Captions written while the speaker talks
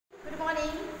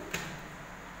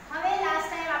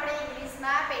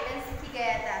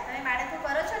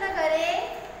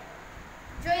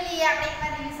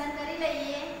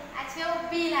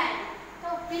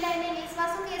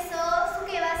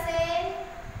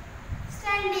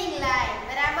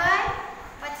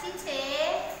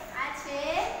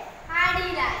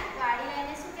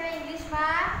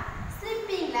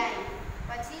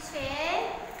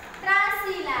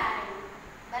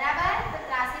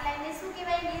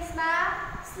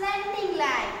Slanting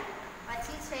line.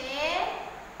 પછી છે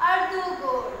અડધું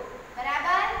ગોળ.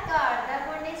 બરાબર? તો અડધા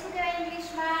ગોળને શું કહેવાય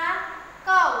ઇંગ્લિશમાં?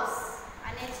 કર્વ્સ.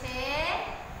 અને છે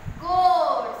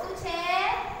ગોળ. શું છે?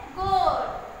 ગોળ.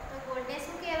 તો ગોળને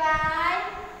શું કહેવાય?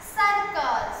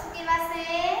 સર્કલ. શું કહેવાશે?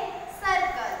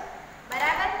 સર્કલ.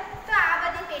 બરાબર? તો આ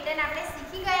બધી પેટર્ન આપણે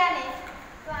શીખી ગયા ને,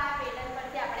 તો આ પેટર્ન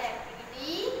પરથી આપણે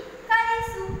એક્ટિવિટી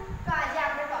કરીશું. તો આજે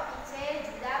આપણો ટોપિક છે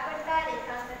જુદા પડતા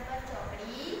રેખાંકન પર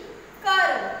ચોકડી કરો.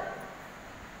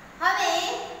 હવે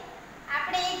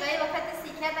આપણે ગઈ વખતે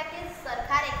શીખ્યા હતા કે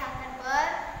સરખા રેખાંકન પર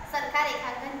સરખા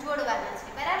રેખાંકન જોડવાના છે.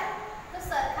 બરાબર? તો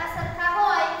સરખા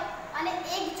હોય અને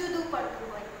એક જુદું પડતું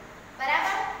હોય.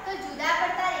 બરાબર? તો જુદા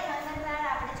પડતા રેખાંકન પર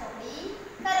આપણે ચોકડી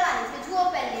કરવાની છે. જુઓ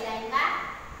પહેલી લાઈનમાં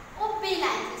ઊભી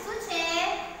લાઈન છે. શું છે?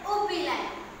 ઊભી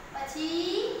લાઈન.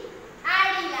 પછી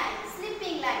આડી લાઈન,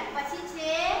 સ્લીપિંગ લાઈન. પછી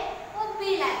છે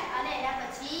ઊભી લાઈન અને એના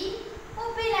પછી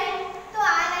ઊભી લાઈન. તો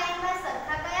આ લાઈનમાં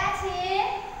સરખા કયા છે?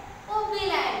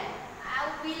 ઊભી લાઈન. આ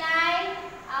ઊભી લાઈન,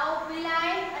 આ ઊભી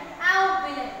લાઈન અને આ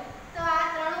ઊભી લાઈન. તો આ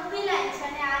ત્રણ ઊભી લાઈન છે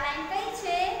અને આ લાઈન કઈ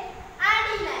છે?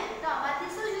 આડી લાઈન. તો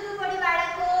આમાંથી શું જુદું પડ્યું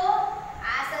બાળકો?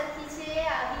 આ સરખી છે,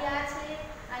 આવી આ છે,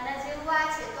 આના જેવું આ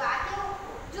છે. તો આ કેવું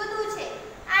જુદું છે?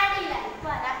 આડી લાઈન. તો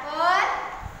આના પર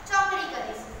ચોકડી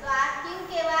કરીશું. તો આ કેવું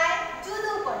કહેવાય?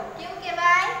 જુદું પડ્યું. કેવું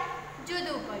કહેવાય?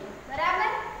 જુદું પડ્યું. બરાબર?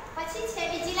 પછી છે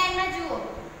બીજી લાઈનમાં જુઓ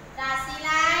ત્રાસી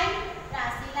લાઈન,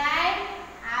 ત્રાસી લાઈન,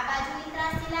 આ બાજુની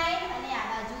ત્રાસી લાઈન અને આ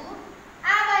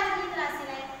બાજુની ત્રાસી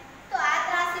લાઈન. તો આ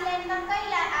ત્રાસી લાઈનમાં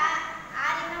કઈ આ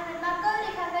રેખાખંડમાં કયું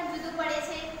રેખાખંડ જુદું પડે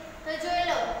છે? તો જોઈ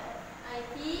લો.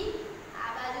 અહીંથી આ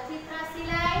બાજુથી ત્રાસી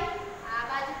લાઈન, આ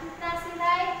બાજુથી ત્રાસી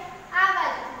લાઈન, આ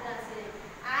બાજુથી ત્રાસી લાઈન.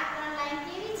 આ ત્રણ લાઈન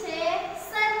કેવી છે?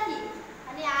 સરખી.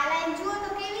 અને આ લાઈન જુઓ તો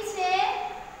કેવી છે?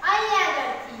 અહીં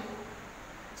આગળથી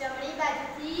જમણી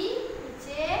બાજુથી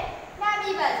નીચે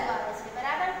ડાબી બાજુ આવે છે.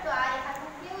 બરાબર? તો આ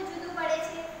રેખાખંડ કેવું જુદું પડે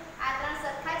છે? આ ત્રણ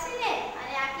સરખા છે ને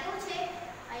અને આ કેવું છે?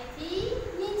 અહીંથી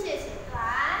નીચે છે. તો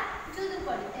આ જુદું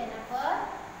પડ્યું. તેના પર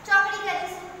ચોકડી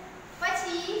કરીશું.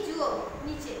 પછી જુઓ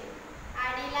નીચે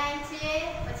આડી લાઈન છે,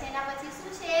 પછી એના પછી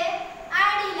શું છે?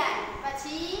 આડી લાઈન,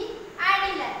 પછી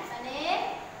આડી લાઈન અને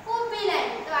ઊભી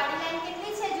લાઈન. તો આડી લાઈન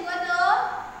કેટલી છે? જુઓ તો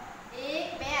 1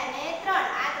 2 અને 3.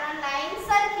 આ ત્રણ લાઈન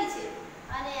સરખી છે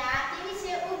અને આ કેવી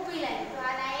છે? ઊભી લાઈન. તો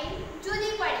આ લાઈન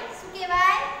જુદી પડી. શું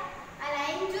કહેવાય? આ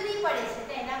લાઈન જુદી પડે છે.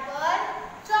 તો એના પર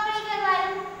ચોકડી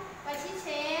કરવાની. પછી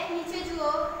છે નીચે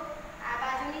જુઓ આ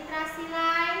બાજુની ત્રાસી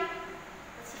લાઈન,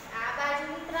 પછી આ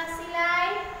બાજુની ત્રાસી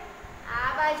લાઈન, આ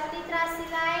બાજુની ત્રાસી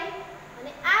લાઈન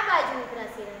અને આ બાજુની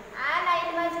ત્રાસી લાઈન. આ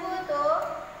લાઈનમાં જુઓ તો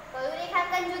કયું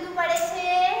રેખાંકન જુદું પડે છે?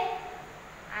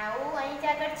 આવું અહીં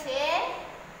આગળ છે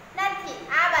નથી,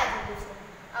 આ બાજુનું છે.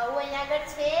 આવું અહીં આગળ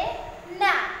છે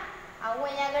ના, આવું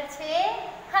અહીં આગળ છે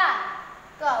હા.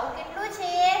 તો આવું કેટલું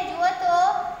છે? જુઓ તો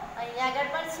અહીં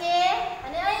આગળ પણ છે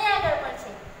અને અહીં આગળ પણ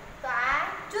છે. તો આ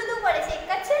જુદું પડે છે. એક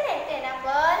જ છે ને, તેના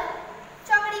પર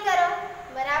ચોકડી કરો.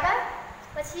 બરાબર?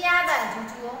 પછી આ બાજુ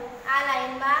જુઓ આ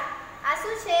લાઈનમાં આ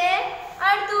શું છે?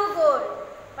 અડધું ગોળ.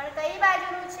 પણ કઈ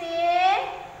બાજુનું છે?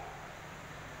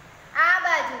 આ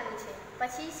બાજુનું છે.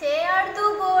 પછી છે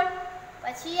અડધું ગોળ,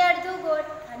 પછી અડધું ગોળ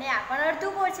અને આ પણ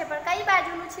અડધું ગોળ છે. પણ કઈ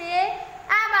બાજુનું છે?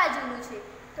 આ બાજુનું છે.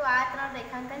 તો આ ત્રણ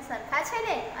રેખાંકન સરખા છે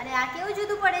ને અને આ કેવું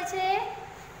જુદું પડે છે?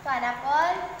 તો આના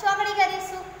પર ચોકડી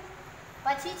કરીશું.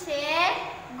 પછી છે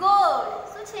ગોળ.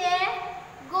 શું છે?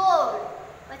 ગોળ.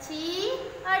 પછી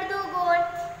અડધું ગોળ,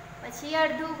 પછી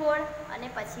અડધું ગોળ અને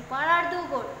પછી પણ અડધું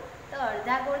ગોળ. તો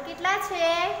અડધા ગોળ કેટલા છે?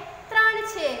 3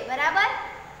 છે. બરાબર?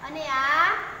 અને આ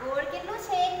ગોળ કેટલું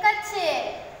છે? એક જ છે.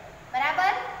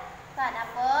 બરાબર? તો આના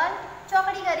પર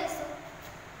ચોકડી કરીશું.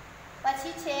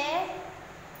 પછી છે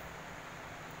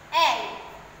એલ.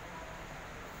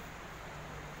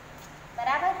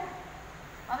 બરાબર?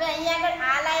 હવે અહીં આગળ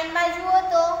આ લાઈનમાં જુઓ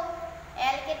તો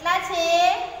એલ કેટલા છે?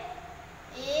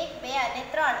 1 2 અને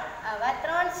 3. આવા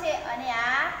 3 છે અને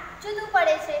આ જુદું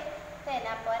પડે છે. તો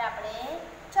એના પર આપણે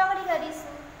ચોકડી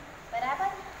કરીશું. બરાબર?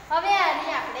 હવે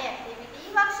આની આપણે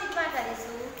એક્ટિવિટી વર્કશીટમાં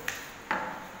કરીશું.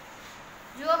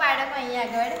 જુઓ બાળકો અહીં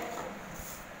આગળ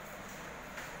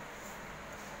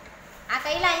આ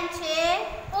કઈ લાઈન છે?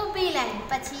 ઊભી લાઈન,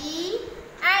 પછી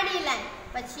આડી લાઈન,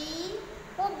 પછી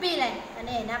ઊભી લાઈન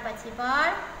અને એના પછી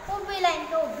પણ ઊભી લાઈન.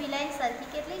 તો ઊભી લાઈન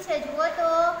સરખી કેટલી છે? જુઓ તો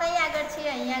કઈ આગળ છે?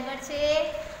 અહીં આગળ છે,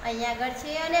 અહીં આગળ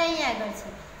છે અને અહીં આગળ છે.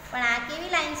 પણ આ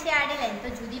કેવી લાઈન છે? આડી લાઈન. તો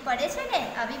જુદી પડે છે ને.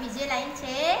 આવી બીજી લાઈન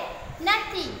છે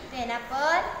નથી. તો એના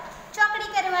પર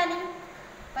ચોકડી કરવાની.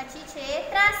 પછી છે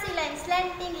ત્રાસી લાઈન,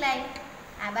 સ્લેન્ટિંગ લાઈન.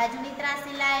 આ બાજુની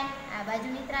ત્રાસી લાઈન, આ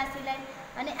બાજુની ત્રાસી લાઈન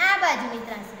અને આ બાજુની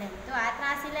ત્રાસી લાઈન. તો આ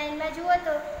ત્રાસી લાઈનમાં જુઓ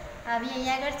તો આવી અહીં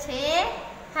આગળ છે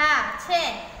હા છે,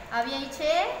 આવી અહીં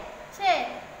છે છે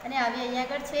અને આવી અહીંયા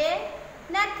આગળ છે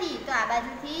નથી. તો આ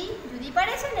બાજુથી જુદી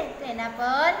પડે છે ને, તો એના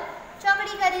પર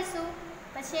ચોકડી કરીશું.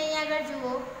 પછી અહીંયા આગળ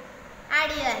જુઓ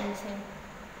આડી લાઈન છે,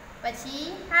 પછી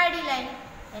આડી લાઈન,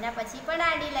 એના પછી પણ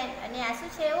આડી લાઈન, અને આ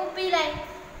શું છે ઊભી લાઈન.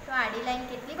 તો આડી લાઈન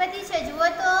કેટલી બધી છે જુઓ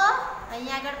તો,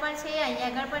 અહીંયા આગળ પણ છે, અહીંયા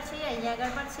આગળ પણ છે, અહીંયા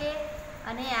આગળ પણ છે,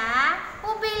 અને આ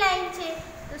ઊભી લાઈન છે.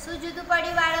 તો શું જુદું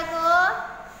પડ્યું બાળકો?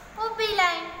 ઊભી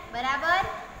લાઈન. બરાબર.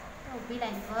 તો ઊભી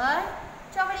લાઈન પર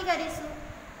ચોકડી કરીશું.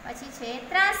 પછી છે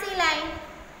ત્રાસી લાઈન,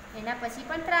 એના પછી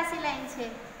પણ ત્રાસી લાઈન છે,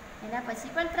 એના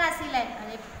પછી પણ ત્રાસી લાઈન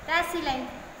અને ત્રાસી લાઈન.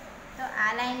 તો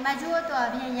આ લાઈનમાં જુઓ તો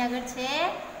આવી અહીંયા આગળ છે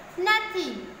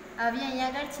નથી, આવી અહીંયા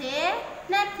આગળ છે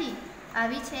નથી,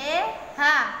 આવી છે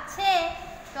હા છે.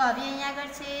 તો આવી અહીંયા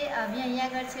આગળ છે, આવી અહીંયા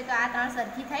આગળ છે. તો આ ત્રણ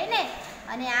સરખી થઈ ને,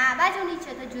 અને આ બાજુની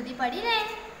છે તો જુદી પડી ને,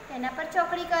 એના પર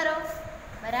ચોકડી કરો.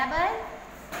 બરાબર.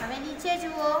 હવે નીચે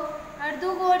જુઓ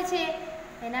અડધું ગોળ છે,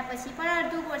 એના પછી પણ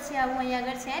અડધું ગોળ છે. આવું અહીંયા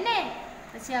આગળ છે ને,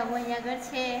 પછી આવું અહીંયા આગળ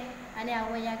છે, અને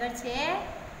આવું અહીંયા આગળ છે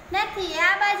નથી,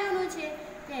 આ બાજુનું છે.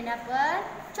 તો એના પર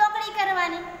ચોકડી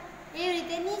કરવાની. એવી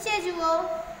રીતે નીચે જુઓ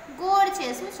ગોળ છે,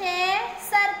 શું છે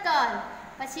સર્કલ.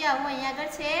 પછી આવું અહીંયા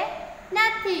આગળ છે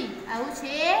નથી, આવું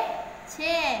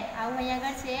છે, આવું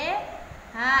અહીંયા આગળ છે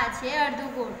હા છે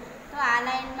અડધું ગોળ. તો આ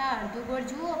લાઈનમાં અડધું ગોળ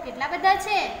જુઓ કેટલા બધા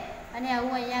છે, અને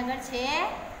આવું અહીંયા આગળ છે,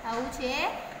 આવું છે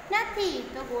નથી.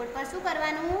 તો ગોળ પર શું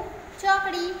કરવાનું?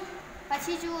 ચોકડી.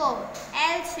 પછી જુઓ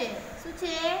એલ છે, શું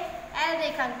છે એલ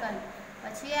રેખાંકન,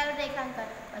 પછી એલ રેખાંકન,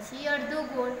 પછી અડધું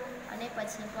ગોળ, અને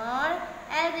પછી પણ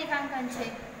એલ રેખાંકન છે.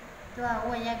 તો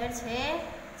આવું અહીંયા આગળ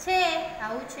છે,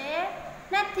 આવું છે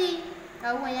નથી,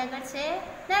 આવું અહીંયા આગળ છે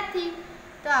નથી.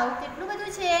 તો આવું કેટલું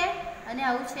બધું છે, અને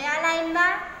આવું છે આ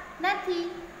લાઈનમાં નથી.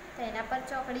 તો એના પર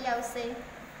ચોકડી આવશે.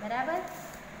 બરાબર.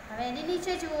 હવે એની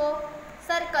નીચે જુઓ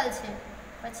સર્કલ છે,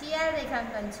 પછી એલ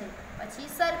રેખાંકન છે, પછી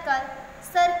સર્કલ.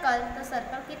 તો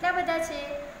સર્કલ કેટલા બધા છે,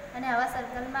 અને આવા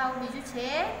સર્કલમાં આવું બીજું છે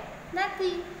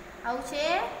નથી, આવું છે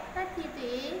નથી. તો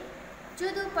એ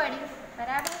જુદું પડ્યું.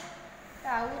 બરાબર. તો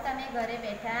આવું તમે ઘરે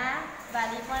બેઠા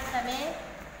વાલી પણ તમે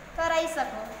કરાવી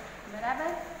શકો.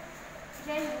 બરાબર.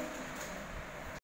 જય હિન્દ.